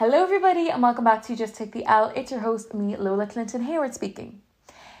Hello everybody and welcome back to Just Take the L. It's your host, me, Lola Clinton Hayward speaking.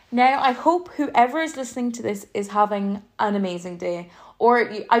 Now, I hope whoever is listening to this is having an amazing day.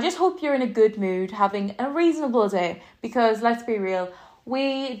 I just hope you're in a good mood, having a reasonable day. Because let's be real,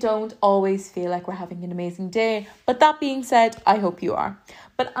 we don't always feel like we're having an amazing day. But that being said, I hope you are.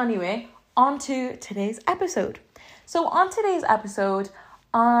 But anyway, on to today's episode. So on today's episode,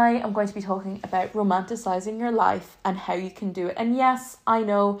 I am going to be talking about romanticizing your life and how you can do it. And yes, I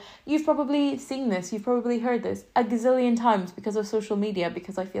know you've probably seen this, you've probably heard this a gazillion times because of social media,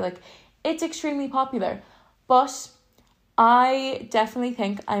 because I feel like it's extremely popular. But I definitely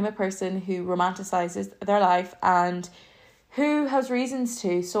think I'm a person who romanticizes their life and who has reasons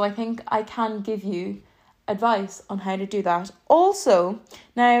to. So I think I can give you advice on how to do that. Also,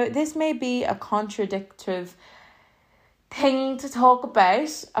 now this may be a contradictive thing to talk about,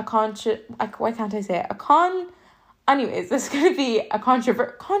 why can't I say it? Anyways, this is going to be a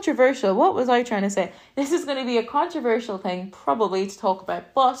controversial, what was I trying to say? This is going to be a controversial thing probably to talk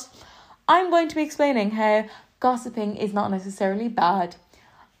about, but I'm going to be explaining how gossiping is not necessarily bad.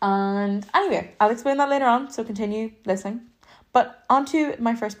 And anyway, I'll explain that later on, so continue listening. But on to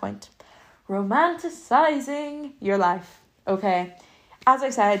my first point, romanticizing your life, okay? As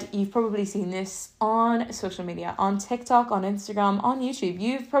I said, you've probably seen this on social media, on TikTok, on Instagram, on YouTube.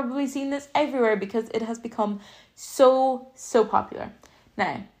 You've probably seen this everywhere because it has become so popular.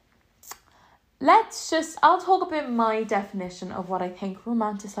 Now, I'll talk about my definition of what I think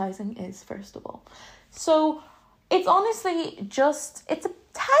romanticizing is, first of all. So, it's honestly it's a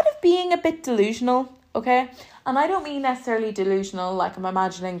tad of being a bit delusional, okay? And I don't mean necessarily delusional, like I'm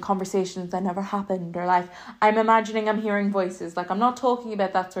imagining conversations that never happened, or like I'm imagining I'm hearing voices. Like I'm not talking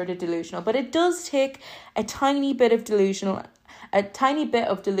about that sort of delusional, but it does take a tiny bit of delusion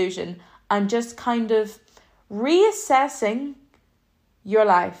and just kind of reassessing your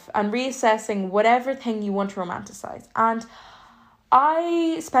life and reassessing whatever thing you want to romanticize. And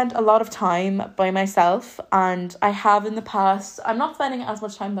I spent a lot of time by myself, and I have in the past. I'm not spending as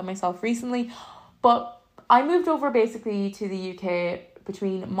much time by myself recently, but I moved over basically to the UK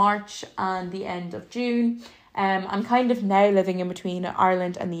between March and the end of June. I'm kind of now living in between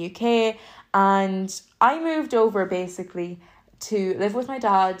Ireland and the UK, and I moved over basically to live with my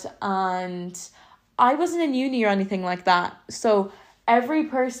dad, and I wasn't in uni or anything like that. So every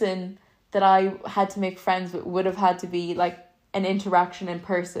person that I had to make friends with would have had to be like an interaction in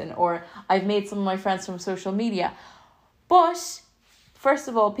person, or I've made some of my friends from social media. But first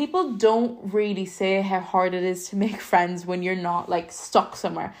of all, people don't really say how hard it is to make friends when you're not like stuck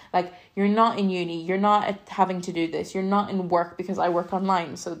somewhere. Like you're not in uni, you're not having to do this, you're not in work, because I work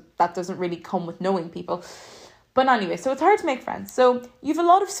online, so that doesn't really come with knowing people. But anyway, so it's hard to make friends. So you've a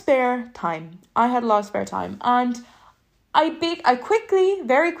lot of spare time. I had a lot of spare time, and I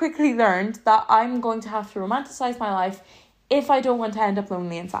very quickly learned that I'm going to have to romanticize my life if I don't want to end up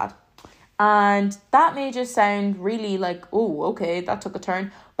lonely and sad. And that may just sound really like, oh, okay, that took a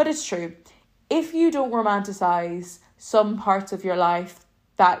turn. But it's true. If you don't romanticize some parts of your life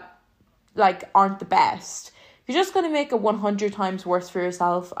that like aren't the best, you're just going to make it 100 times worse for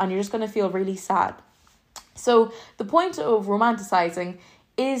yourself, and you're just going to feel really sad. So the point of romanticizing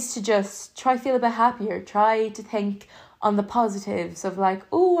is to just try feel a bit happier. Try to think on the positives of like,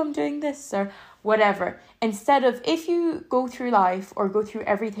 oh, I'm doing this or whatever. Instead of, if you go through life or go through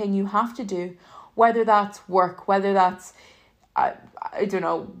everything you have to do, whether that's work, whether that's,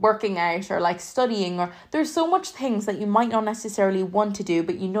 working out or like studying, or there's so much things that you might not necessarily want to do,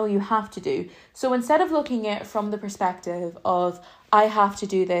 but you know you have to do. So instead of looking at it from the perspective of, I have to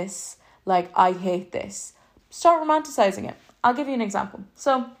do this, like I hate this, start romanticizing it. I'll give you an example.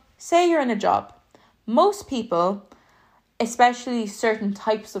 So say you're in a job. Most people, especially certain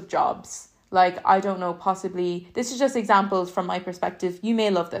types of jobs, like, I don't know, possibly, this is just examples from my perspective. You may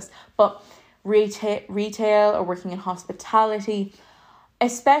love this, but retail or working in hospitality,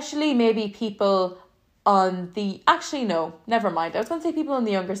 especially maybe people on the, actually, no, never mind. I was going to say people on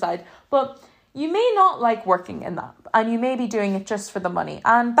the younger side, but you may not like working in that, and you may be doing it just for the money.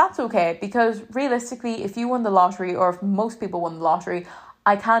 And that's okay, because realistically, if you won the lottery, or if most people won the lottery,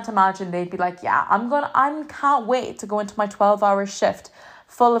 I can't imagine they'd be like, yeah, I can't wait to go into my 12-hour shift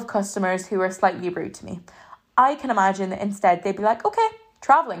full of customers who are slightly rude to me. I can imagine that instead they'd be like, okay,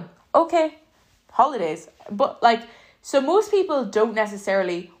 traveling, okay, holidays. But like, so most people don't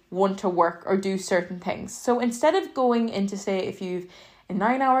necessarily want to work or do certain things. So instead of going into, say, if you've a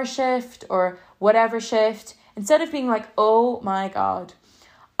 9-hour shift or whatever shift, instead of being like, oh my God,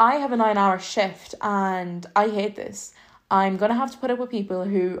 I have a 9-hour shift and I hate this. I'm going to have to put up with people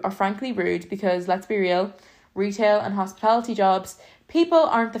who are frankly rude, because let's be real, retail and hospitality jobs, people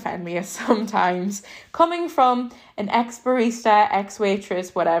aren't the friendliest sometimes. Coming from an ex-barista,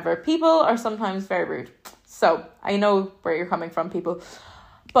 ex-waitress, whatever, people are sometimes very rude. So I know where you're coming from, people.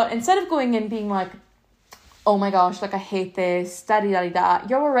 But instead of going in being like, oh my gosh, like I hate this, da-di-da-di-da,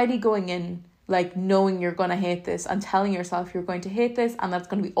 you're already going in like knowing you're going to hate this and telling yourself you're going to hate this and that's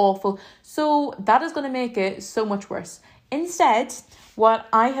going to be awful. So that is going to make it so much worse. Instead, what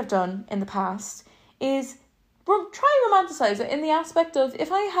I have done in the past is try romanticize it in the aspect of,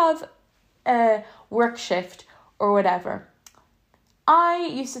 if I have a work shift or whatever, I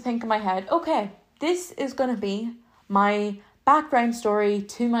used to think in my head, okay, this is going to be my background story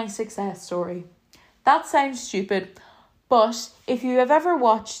to my success story. That sounds stupid, but if you have ever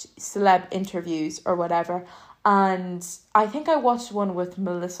watched celeb interviews or whatever, and I think I watched one with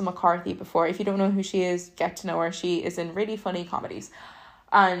Melissa McCarthy before. If you don't know who she is, get to know her. She is in really funny comedies.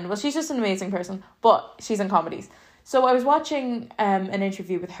 And, well, she's just an amazing person, but she's in comedies. So I was watching an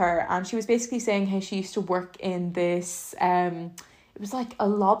interview with her, and she was basically saying how she used to work in this, it was like a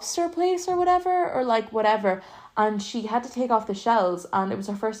lobster place or whatever, or like whatever. And she had to take off the shells, and it was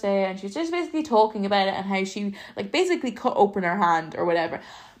her first day, and she was just basically talking about it and how she like basically cut open her hand or whatever.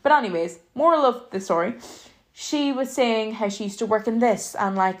 But anyways, moral of the story, she was saying how she used to work in this,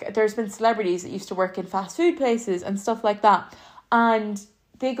 and like there's been celebrities that used to work in fast food places and stuff like that, and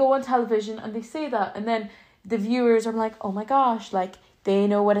they go on television and they say that, and then the viewers are like, oh my gosh, like they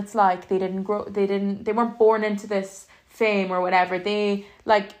know what it's like. They weren't born into this fame or whatever. They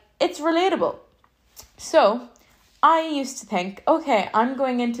like, it's relatable. So I used to think, okay, I'm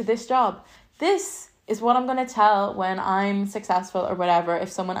going into this job. This is what I'm going to tell when I'm successful or whatever.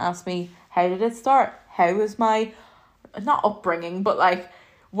 If someone asks me, how did it start? How was my, not upbringing, but like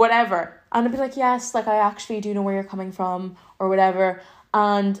whatever. And I'd be like, yes, like I actually do know where you're coming from or whatever.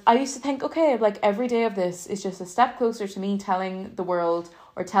 And I used to think, okay, like every day of this is just a step closer to me telling the world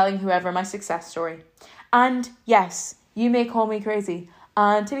or telling whoever my success story. And yes, you may call me crazy.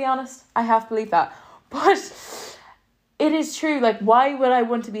 And to be honest, I half believe that. But it is true. Like, why would I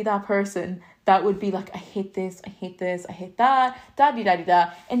want to be that person that would be like, I hate this, I hate that,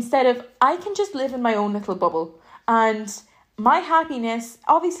 da-di-da-di-da. Instead of, I can just live in my own little bubble. And my happiness,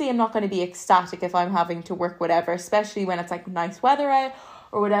 obviously I'm not going to be ecstatic if I'm having to work whatever, especially when it's like nice weather out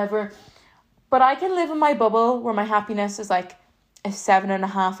or whatever. But I can live in my bubble where my happiness is like a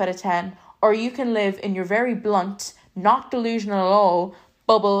 7.5 out of 10. Or you can live in your very blunt, not delusional at all,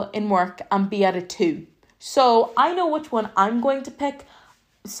 bubble in work and be at a 2. So I know which one I'm going to pick.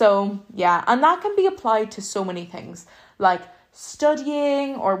 So yeah, and that can be applied to so many things, like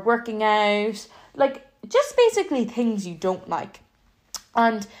studying or working out, like just basically things you don't like.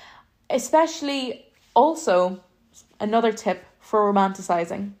 And especially also another tip for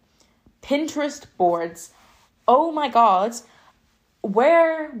romanticizing, Pinterest boards. Oh my god,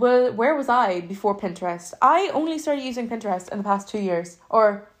 where was I before Pinterest? I only started using Pinterest in the past 2 years,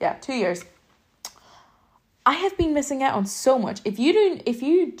 or yeah, 2 years. I have been missing out on so much. If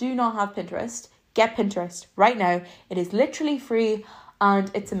you do not have Pinterest, get Pinterest right now. It is literally free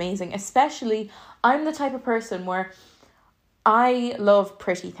and it's amazing. Especially, I'm the type of person where I love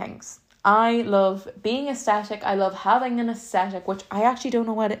pretty things. I love being aesthetic. I love having an aesthetic, which I actually don't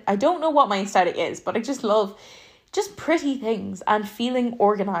know what my aesthetic is, but I just love just pretty things and feeling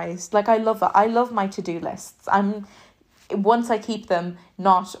organized. Like I love that. I love my to-do lists. Once I keep them,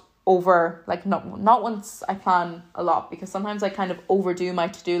 not once I plan a lot, because sometimes I kind of overdo my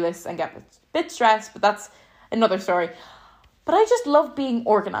to-do lists and get a bit stressed, but that's another story. But I just love being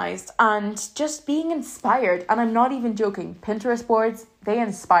organized and just being inspired, and I'm not even joking. Pinterest boards, they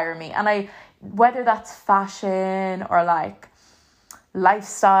inspire me, and whether that's fashion or like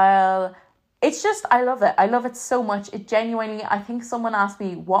lifestyle, it's just, I love it. I love it so much. It genuinely, I think someone asked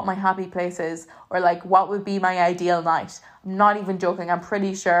me what my happy place is, or like what would be my ideal night. I'm not even joking. I'm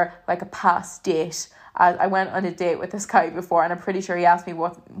pretty sure like a past date. I went on a date with this guy before, and I'm pretty sure he asked me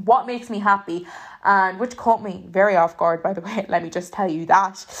what makes me happy, and which caught me very off guard, by the way. Let me just tell you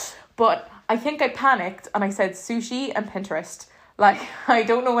that. But I think I panicked and I said sushi and Pinterest. Like, I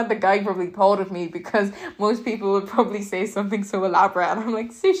don't know what the guy probably thought of me, because most people would probably say something so elaborate, and I'm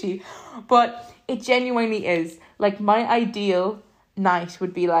like, sushi. But it genuinely is. Like, my ideal night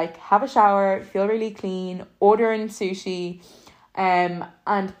would be like, have a shower, feel really clean, order in sushi, and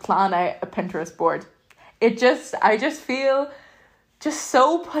plan out a Pinterest board. I just feel just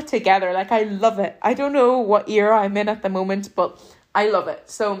so put together. Like, I love it. I don't know what era I'm in at the moment, but I love it.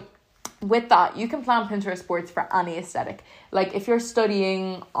 So with that, you can plan Pinterest boards for any aesthetic. Like if you're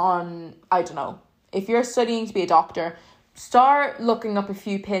studying if you're studying to be a doctor, start looking up a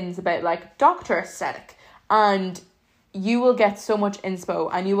few pins about like doctor aesthetic, and you will get so much inspo,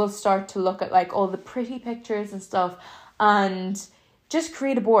 and you will start to look at like all the pretty pictures and stuff, and just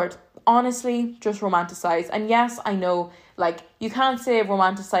create a board. Honestly, just romanticize. And yes, I know, like, you can't say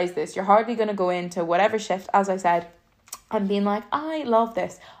romanticize this. You're hardly going to go into whatever shift, as I said, and being like, I love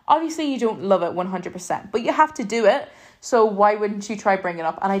this. Obviously, you don't love it 100%, but you have to do it. So why wouldn't you try bring it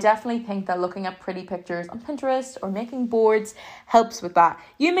up? And I definitely think that looking at pretty pictures on Pinterest or making boards helps with that.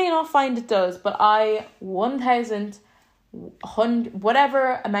 You may not find it does, but I 1,000,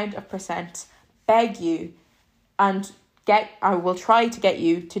 whatever amount of percent, beg you, and I will try to get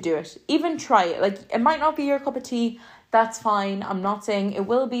you to do it. Even try it. Like, it might not be your cup of tea. That's fine. I'm not saying it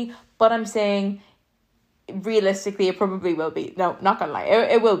will be, but I'm saying realistically it probably will be. No, not gonna lie,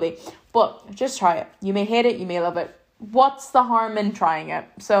 it will be. But just try it. You may hate it, you may love it. What's the harm in trying it?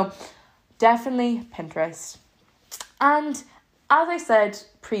 So definitely Pinterest. And as I said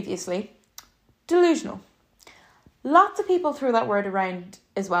previously, delusional. Lots of people throw that word around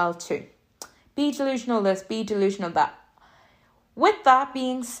as well too. Be delusional this, be delusional that. With that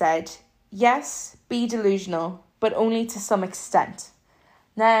being said, yes, be delusional, but only to some extent.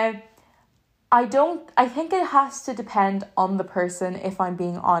 Now, I think it has to depend on the person, if I'm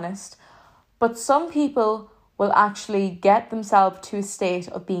being honest. But some people will actually get themselves to a state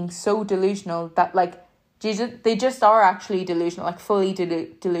of being so delusional that, like, they just are actually delusional, like fully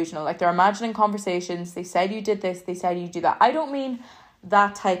delusional. Like, they're imagining conversations. They said you did this, they said you do that. I don't mean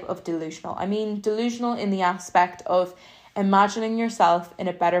that type of delusional. I mean delusional in the aspect of imagining yourself in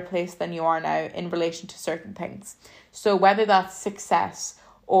a better place than you are now in relation to certain things. So whether that's success,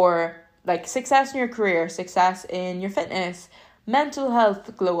 or like success in your career, success in your fitness, mental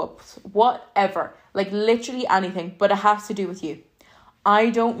health glow ups, whatever, like literally anything, but it has to do with you. I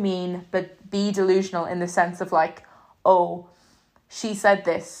don't mean but be delusional in the sense of like, oh, she said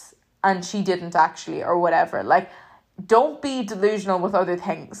this and she didn't actually, or whatever. Like, don't be delusional with other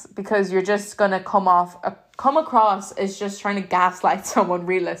things, because you're just going to come across as just trying to gaslight someone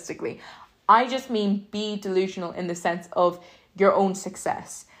realistically. I just mean be delusional in the sense of your own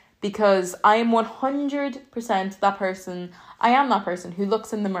success, because I am 100% that person. I am that person who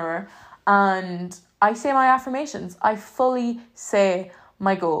looks in the mirror and I say my affirmations. I fully say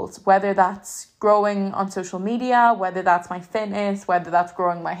my goals, whether that's growing on social media, whether that's my fitness, whether that's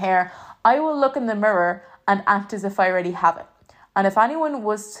growing my hair. I will look in the mirror and act as if I already have it. And if anyone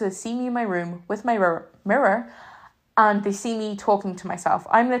was to see me in my room with my mirror and they see me talking to myself,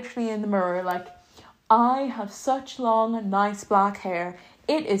 I'm literally in the mirror like, I have such long, nice black hair.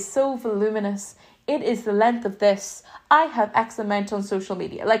 It is so voluminous. It is the length of this. I have X amount on social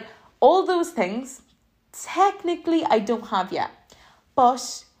media. Like, all those things, technically I don't have yet.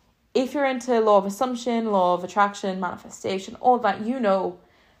 But if you're into law of assumption, law of attraction, manifestation, all that, you know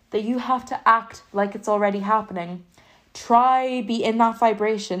that you have to act like it's already happening. Try be in that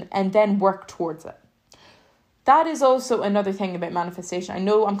vibration and then work towards it. That is also another thing about manifestation. I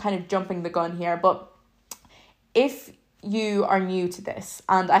know I'm kind of jumping the gun here, but if you are new to this,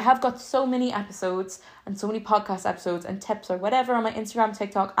 and I have got so many episodes and so many podcast episodes and tips or whatever on my Instagram,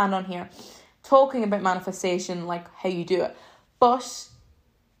 TikTok, and on here, talking about manifestation, like how you do it. But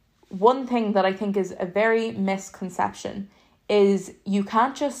one thing that I think is a very misconception is you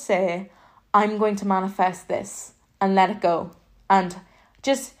can't just say, I'm going to manifest this and let it go and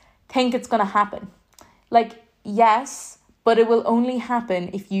just think it's going to happen. Like, yes, but it will only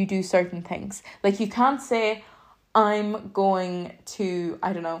happen if you do certain things. Like, you can't say, I'm going to,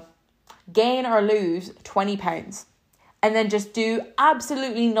 I don't know, gain or lose 20 pounds and then just do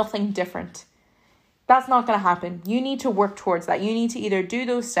absolutely nothing different. That's not going to happen. You need to work towards that. You need to either do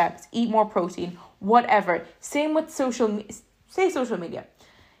those steps, eat more protein, whatever. Same with social media.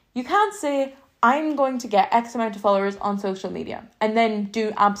 You can't say, I'm going to get X amount of followers on social media and then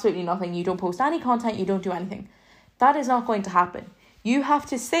do absolutely nothing. You don't post any content, you don't do anything. That is not going to happen. You have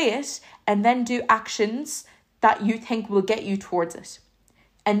to say it and then do actions that you think will get you towards it.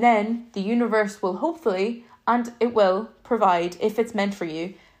 And then the universe will hopefully, and it will provide if it's meant for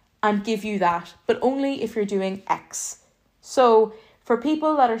you, and give you that, but only if you're doing X. So for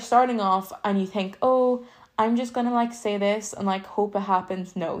people that are starting off and you think, oh, I'm just going to like say this and like hope it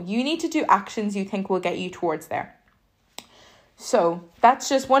happens. No, you need to do actions you think will get you towards there. So that's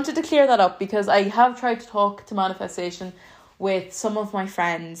just wanted to clear that up, because I have tried to talk to manifestation with some of my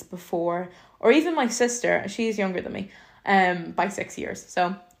friends before, or even my sister. She's younger than me by 6 years.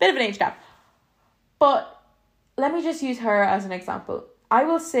 So bit of an age gap. But let me just use her as an example. I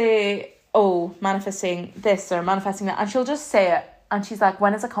will say, oh, manifesting this or manifesting that, and she'll just say it. And she's like,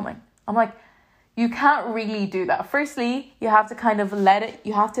 when is it coming? I'm like, you can't really do that. Firstly, you have to kind of let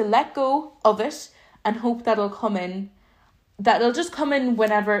go of it and hope that it'll come in that it'll just come in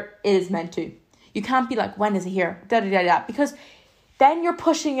whenever it is meant to. You can't be like, when is it here? Da da da da. Because then you're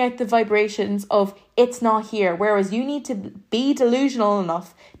pushing out the vibrations of it's not here. Whereas you need to be delusional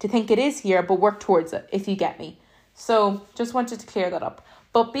enough to think it is here, but work towards it, if you get me. So just wanted to clear that up.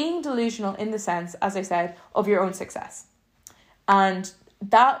 But being delusional in the sense, as I said, of your own success. And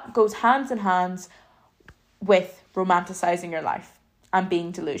that goes hands in hands with romanticizing your life and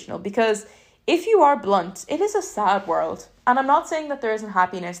being delusional. Because if you are blunt, it is a sad world. And I'm not saying that there isn't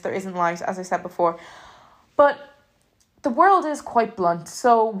happiness, there isn't light, as I said before. But the world is quite blunt.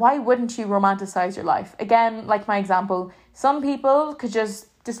 So why wouldn't you romanticize your life? Again, like my example, some people could just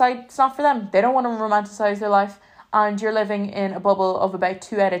decide it's not for them. They don't want to romanticize their life. And you're living in a bubble of about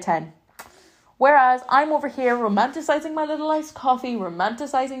 2 out of 10. Whereas I'm over here romanticizing my little iced coffee,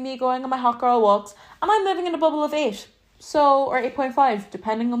 romanticizing me going on my hot girl walks, and I'm living in a bubble of 8. So, or 8.5,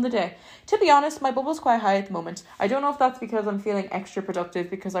 depending on the day. To be honest, my bubble's quite high at the moment. I don't know if that's because I'm feeling extra productive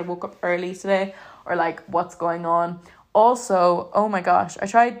because I woke up early today, or like what's going on. Also, oh my gosh, I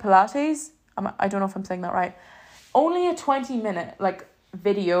tried Pilates. I don't know if I'm saying that right. Only a 20-minute like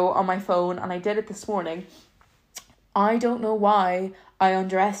video on my phone, and I did it this morning. I don't know why I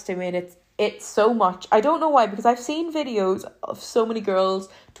underestimated it so much. I don't know why, because I've seen videos of so many girls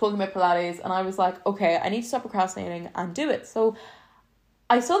talking about Pilates, and I was like, okay, I need to stop procrastinating and do it. So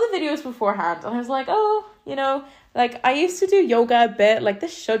I saw the videos beforehand, and I was like, oh, you know, like I used to do yoga a bit, like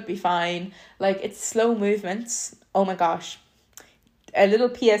this should be fine. Like it's slow movements. Oh my gosh. A little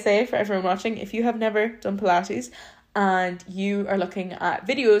PSA for everyone watching, if you have never done Pilates, and you are looking at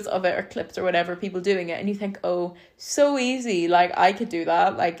videos of it or clips or whatever, people doing it, and you think, oh, so easy, like I could do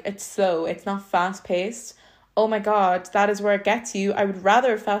that, like it's slow, it's not fast paced. Oh my god, that is where it gets you. I would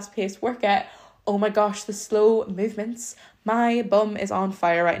rather a fast paced workout. Oh my gosh, the slow movements. My bum is on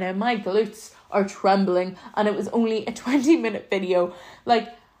fire right now. My glutes are trembling, and it was only a 20-minute video. Like,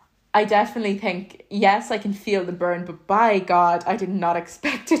 I definitely think, yes, I can feel the burn, but by God, I did not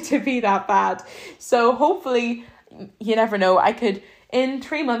expect it to be that bad. So hopefully, you never know, I could, in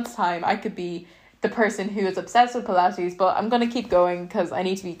 3 months' time, I could be the person who is obsessed with Pilates, but I'm going to keep going because I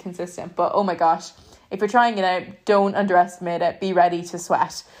need to be consistent. But oh my gosh, if you're trying it out, don't underestimate it. Be ready to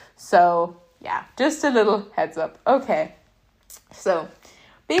sweat. So yeah, just a little heads up. Okay, so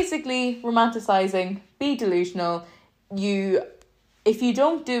basically romanticizing, be delusional. If you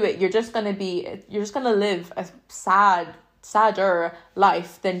don't do it, you're just going to live a sadder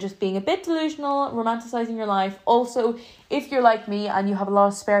life than just being a bit delusional, romanticizing your life. Also, if you're like me and you have a lot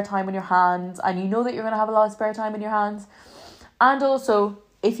of spare time on your hands, and you know that you're going to have a lot of spare time in your hands, and also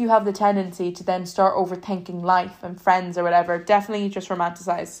if you have the tendency to then start overthinking life and friends or whatever, definitely just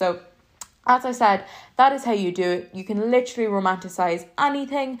romanticize. So as I said, that is how you do it. You can literally romanticize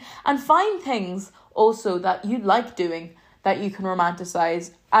anything, and find things also that you like doing that you can romanticize.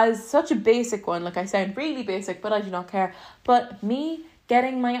 As such a basic one, like I sound really basic, but I do not care. But me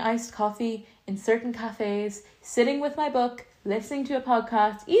getting my iced coffee in certain cafes, sitting with my book, listening to a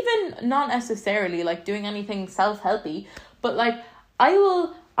podcast, even not necessarily like doing anything self-helpy, but like I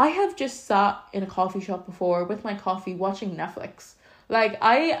have just sat in a coffee shop before with my coffee watching Netflix. Like,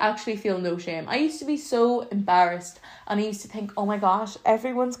 I actually feel no shame. I used to be so embarrassed, and I used to think, oh my gosh,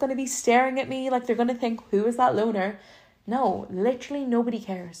 everyone's going to be staring at me, like they're going to think, who is that loner? No, literally nobody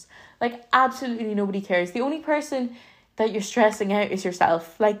cares. Like, absolutely nobody cares. The only person that you're stressing out is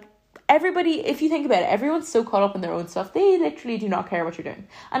yourself. Like, everybody, if you think about it, everyone's so caught up in their own stuff. They literally do not care what you're doing.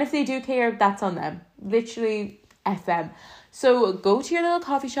 And if they do care, that's on them. Literally, F them. So go to your little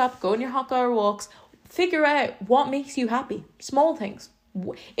coffee shop, go on your hot hour walks, figure out what makes you happy. Small things.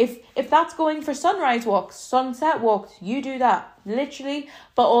 If that's going for sunrise walks, sunset walks, you do that. Literally.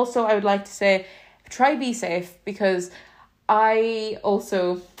 But also, I would like to say, try be safe, because I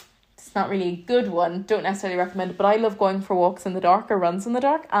also, it's not really a good one, don't necessarily recommend it, but I love going for walks in the dark or runs in the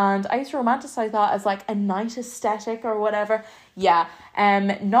dark, and I used to romanticize that as like a night aesthetic or whatever. Yeah,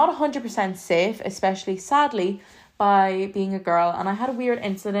 not 100% safe, especially sadly by being a girl, and I had a weird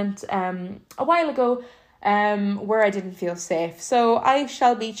incident a while ago where I didn't feel safe. So I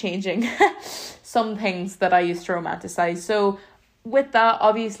shall be changing some things that I used to romanticize. So with that,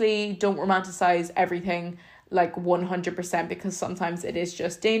 obviously, don't romanticize everything like 100%, because sometimes it is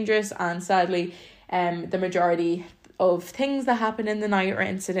just dangerous, and sadly the majority of things that happen in the night or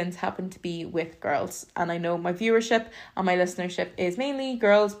incidents happen to be with girls, and I know my viewership and my listenership is mainly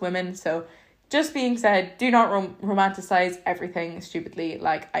girls, women, so just being said, do not romanticize everything stupidly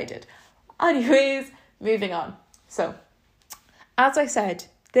like I did. Anyways, moving on. So as I said,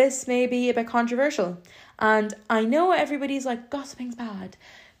 this may be a bit controversial, and I know everybody's like, gossiping's bad,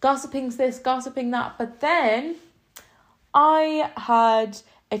 gossiping's this, gossiping that, but then I had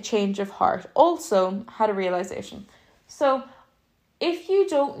a change of heart. Also had a realization. So if you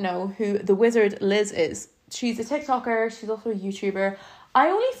don't know who the wizard Liz is, she's a TikToker, she's also a YouTuber. I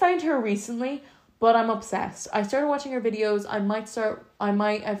only found her recently, but I'm obsessed. I started watching her videos. I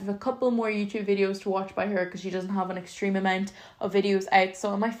might have a couple more YouTube videos to watch by her because she doesn't have an extreme amount of videos out,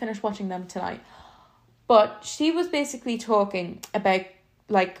 so I might finish watching them tonight. But she was basically talking about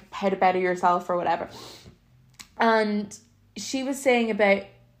like how to better yourself or whatever. And she was saying about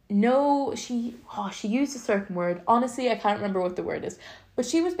she used a certain word. Honestly, I can't remember what the word is. But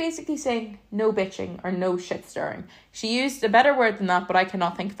she was basically saying no bitching or no shit stirring. She used a better word than that, but I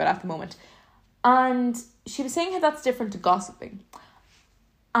cannot think of it at the moment. And she was saying how that's different to gossiping.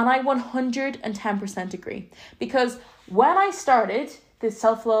 And I 110% agree. Because when I started this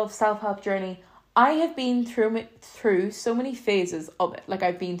self-love, self-help journey, I have been through so many phases of it. Like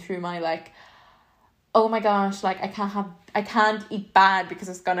I've been through my like, oh my gosh, like I can't eat bad because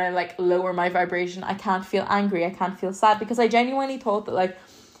it's gonna like lower my vibration. I can't feel angry. I can't feel sad, because I genuinely thought that like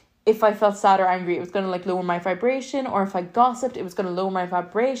if I felt sad or angry, it was gonna like lower my vibration, or if I gossiped, it was gonna lower my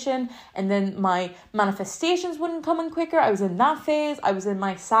vibration, and then my manifestations wouldn't come in quicker. I was in that phase. I was in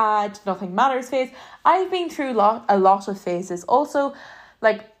my sad, nothing matters phase. I've been through a lot of phases. Also,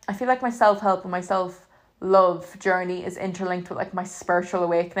 like I feel like my self-help and my self-love journey is interlinked with like my spiritual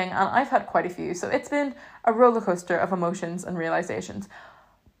awakening, and I've had quite a few, so it's been a roller coaster of emotions and realizations.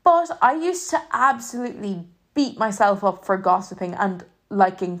 But I used to absolutely beat myself up for gossiping and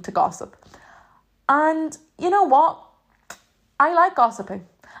liking to gossip. And you know what? I like gossiping.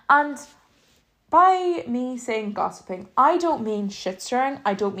 And by me saying gossiping, I don't mean shit stirring,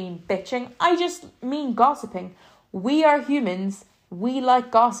 I don't mean bitching, I just mean gossiping. We are humans, we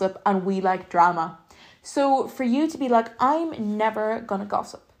like gossip, and we like drama. So for you to be like, I'm never gonna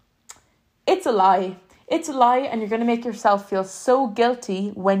gossip, it's a lie. It's a lie, and you're going to make yourself feel so guilty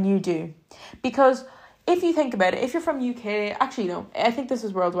when you do. Because if you think about it, if you're from UK, actually no, I think this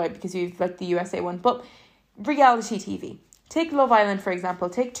is worldwide because you've like the USA one, but reality TV. Take Love Island, for example,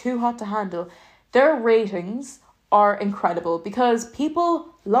 take Too Hot to Handle. Their ratings are incredible because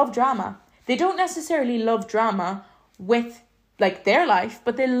people love drama. They don't necessarily love drama with like their life,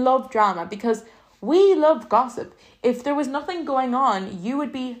 but they love drama because we love gossip. If there was nothing going on, you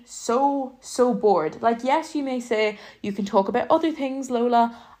would be so bored. Like, yes, you may say you can talk about other things,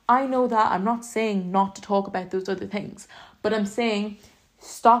 Lola. I know that. I'm not saying not to talk about those other things. But I'm saying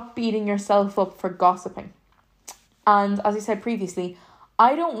stop beating yourself up for gossiping. And as I said previously,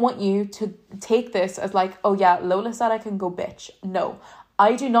 I don't want you to take this as like, oh yeah, Lola said I can go bitch. No,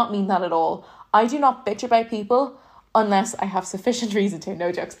 I do not mean that at all. I do not bitch about people unless I have sufficient reason to.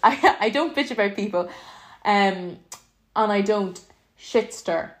 No jokes. I don't bitch about people. And I don't shit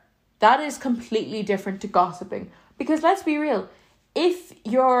stir. That is completely different to gossiping. Because let's be real, if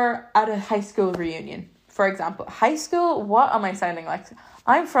you're at a high school reunion, for example, high school, what am I sounding like?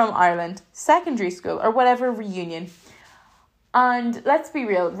 I'm from Ireland, secondary school or whatever reunion. And let's be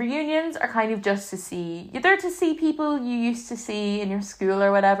real, reunions are kind of just to see, you're there to see people you used to see in your school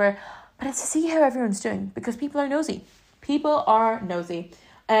or whatever, but it's to see how everyone's doing because people are nosy. People are nosy.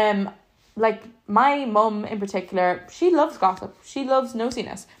 Like my mum in particular, she loves gossip. She loves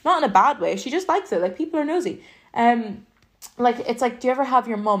nosiness. Not in a bad way. She just likes it. Like people are nosy. Like it's like, do you ever have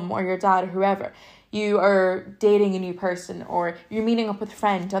your mum or your dad or whoever, you are dating a new person or you're meeting up with a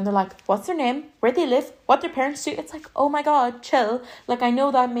friend and they're like, what's their name? Where they live? What their parents do? It's like, oh my God, chill. Like I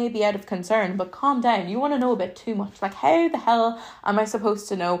know that may be out of concern, but calm down. You want to know a bit too much. Like how the hell am I supposed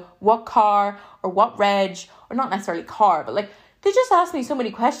to know what car or what reg, or not necessarily car, but like they just ask me so many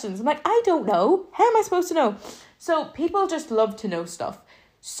questions. I'm like, I don't know. How am I supposed to know? So people just love to know stuff.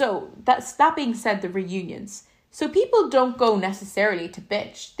 So that being said, the reunions. So people don't go necessarily to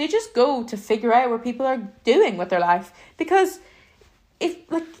bitch. They just go to figure out what people are doing with their life. Because if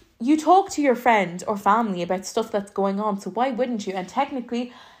like you talk to your friend or family about stuff that's going on, so why wouldn't you? And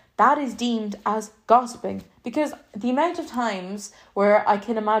technically that is deemed as gossiping. Because the amount of times where I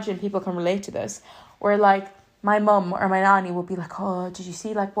can imagine people can relate to this, where like my mum or my nanny will be like, oh, did you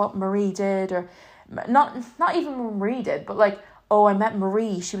see like what Marie did? Or not even what Marie did, but like, oh, I met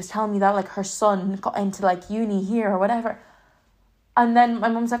Marie. She was telling me that like her son got into like uni here or whatever. And then my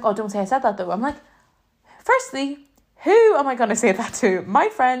mum's like, oh, don't say I said that though. I'm like, firstly, who am I going to say that to? My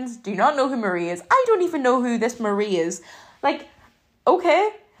friends do not know who Marie is. I don't even know who this Marie is. Like,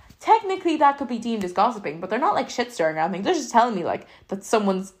 okay, technically that could be deemed as gossiping, but they're not like shit stirring or anything. They're just telling me like that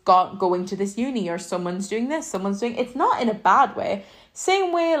someone's going to this uni or someone's doing this, someone's doing, it's not in a bad way.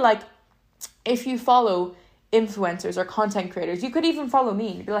 Same way, like if you follow influencers or content creators, you could even follow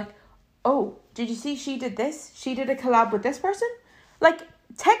me and be like, oh, did you see she did this? She did a collab with this person? Like,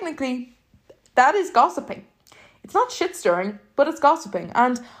 technically, that is gossiping. It's not shit stirring, but it's gossiping.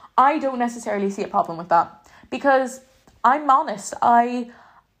 And I don't necessarily see a problem with that. Because I'm honest,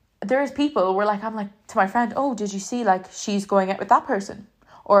 there's people where like, I'm like to my friend, oh, did you see like she's going out with that person?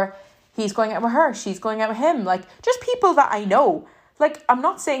 Or he's going out with her, she's going out with him. Like, just people that I know. Like, I'm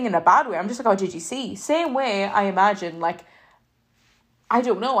not saying in a bad way. I'm just like, oh, did you see? Same way I imagine, like, I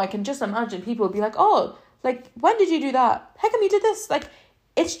don't know. I can just imagine people would be like, oh, like, when did you do that? How come you did this? Like,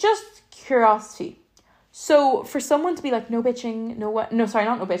 it's just curiosity. So for someone to be like, no bitching, no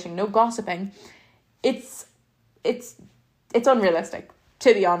bitching, no gossiping, it's unrealistic.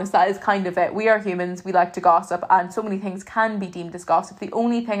 To be honest, that is kind of it. We are humans, we like to gossip, and so many things can be deemed as gossip. The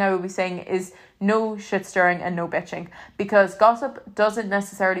only thing I would be saying is no shit stirring and no bitching, because gossip doesn't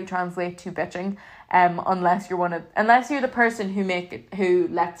necessarily translate to bitching, unless you're the person who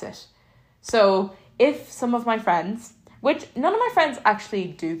lets it. So if some of my friends, which none of my friends actually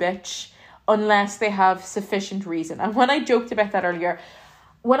do bitch unless they have sufficient reason. And when I joked about that earlier,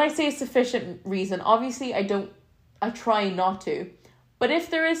 when I say sufficient reason, obviously I try not to. But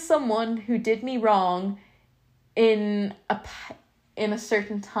if there is someone who did me wrong in a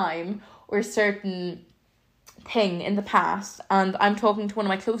certain time or a certain thing in the past, and I'm talking to one of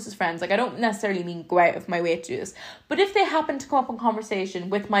my closest friends, like, I don't necessarily mean go out of my way to do this, but if they happen to come up in conversation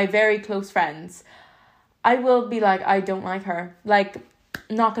with my very close friends, I will be like, I don't like her. Like,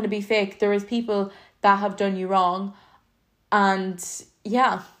 not going to be fake. There is people that have done you wrong. And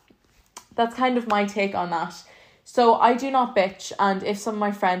yeah, that's kind of my take on that. So I do not bitch. And if some of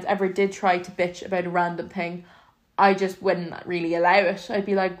my friends ever did try to bitch about a random thing, I just wouldn't really allow it. I'd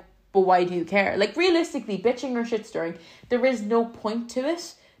be like, but why do you care? Like, realistically, bitching or shit stirring, there is no point to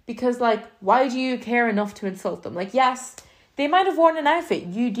it. Because, like, why do you care enough to insult them? Like, yes, they might have worn an outfit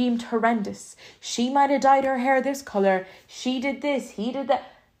you deemed horrendous. She might have dyed her hair this colour. She did this, he did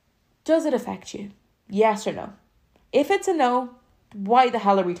that. Does it affect you? Yes or no? If it's a no, why the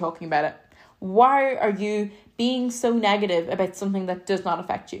hell are we talking about it? Why are you being so negative about something that does not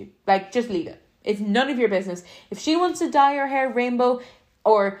affect you? Like, just leave it. It's none of your business. If she wants to dye her hair rainbow,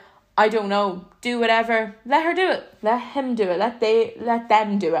 or, I don't know, do whatever, let her do it. Let him do it. Let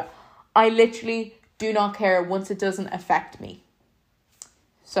them do it. I literally do not care once it doesn't affect me.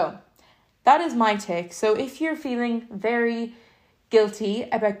 So, that is my take. So if you're feeling very guilty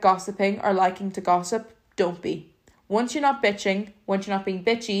about gossiping or liking to gossip, don't be. Once you're not bitching, once you're not being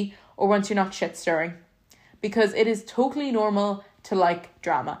bitchy, or once you're not shit stirring. Because it is totally normal to like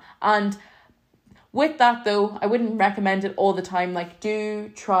drama. And with that though, I wouldn't recommend it all the time. Like,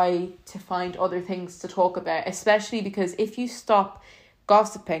 do try to find other things to talk about, especially because if you stop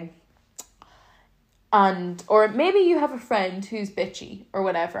gossiping, or maybe you have a friend who's bitchy or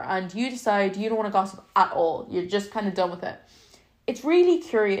whatever, and you decide you don't want to gossip at all, you're just kind of done with it. It's really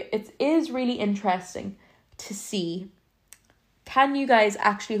curious. It is really interesting to see, can you guys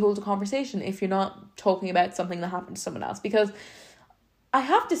actually hold a conversation if you're not talking about something that happened to someone else? Because I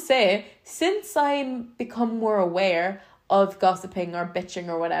have to say, since I'm become more aware of gossiping or bitching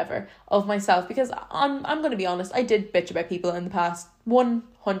or whatever of myself, because I'm going to be honest, I did bitch about people in the past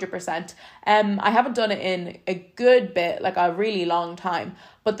 100%. I haven't done it in a good bit, like a really long time,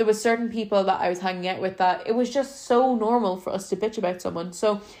 but there was certain people that I was hanging out with that it was just so normal for us to bitch about someone.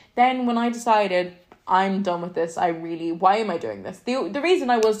 So then when I decided I'm done with this, why am I doing this? The reason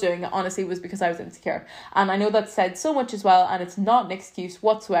I was doing it, honestly, was because I was insecure. And I know that said so much as well, and it's not an excuse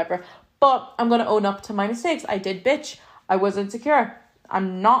whatsoever, but I'm going to own up to my mistakes. I did bitch. I was insecure.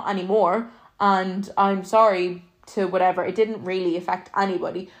 I'm not anymore, and I'm sorry to whatever. It didn't really affect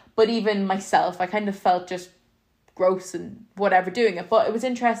anybody, but even myself, I kind of felt just gross and whatever doing it. But it was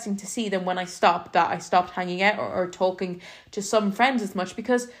interesting to see then when I stopped hanging out or talking to some friends as much,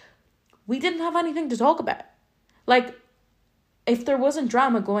 because we didn't have anything to talk about. Like, if there wasn't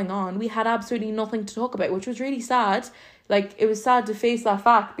drama going on, we had absolutely nothing to talk about, which was really sad. Like, it was sad to face that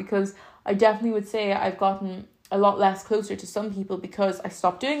fact, because I definitely would say I've gotten a lot less closer to some people because I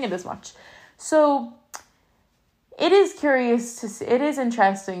stopped doing it as much. So it is it is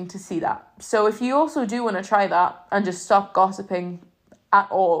interesting to see that. So if you also do want to try that and just stop gossiping at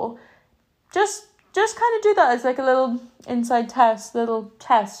all, just kind of do that as like a little inside test, little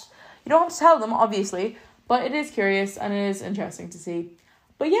test. You don't have to tell them, obviously, but it is curious and it is interesting to see.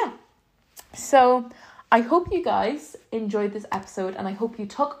 But yeah, so I hope you guys enjoyed this episode, and I hope you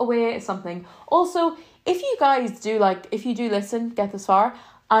took away something. Also, if you do listen, get this far,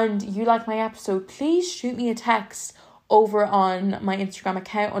 and you like my episode, please shoot me a text over on my Instagram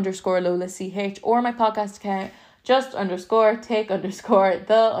account _LolaCH, or my podcast account just _take_the_L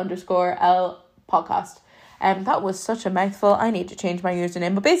podcast. That was such a mouthful. I need to change my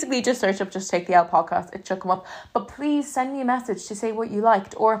username. But basically, just search up Just Take the L podcast. It should come up. But please send me a message to say what you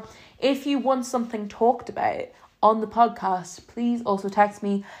liked. Or if you want something talked about on the podcast, please also text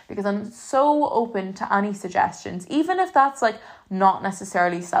me, because I'm so open to any suggestions. Even if that's like not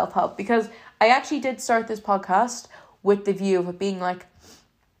necessarily self-help. Because I actually did start this podcast with the view of it being like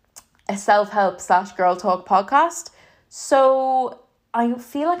a self-help / girl talk podcast. So I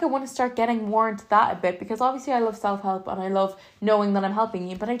feel like I want to start getting more into that a bit, because obviously I love self-help and I love knowing that I'm helping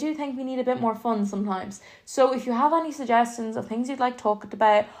you, but I do think we need a bit more fun sometimes. So if you have any suggestions of things you'd like talked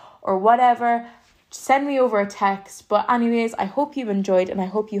about or whatever, send me over a text. But anyways, I hope you've enjoyed and I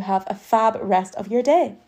hope you have a fab rest of your day.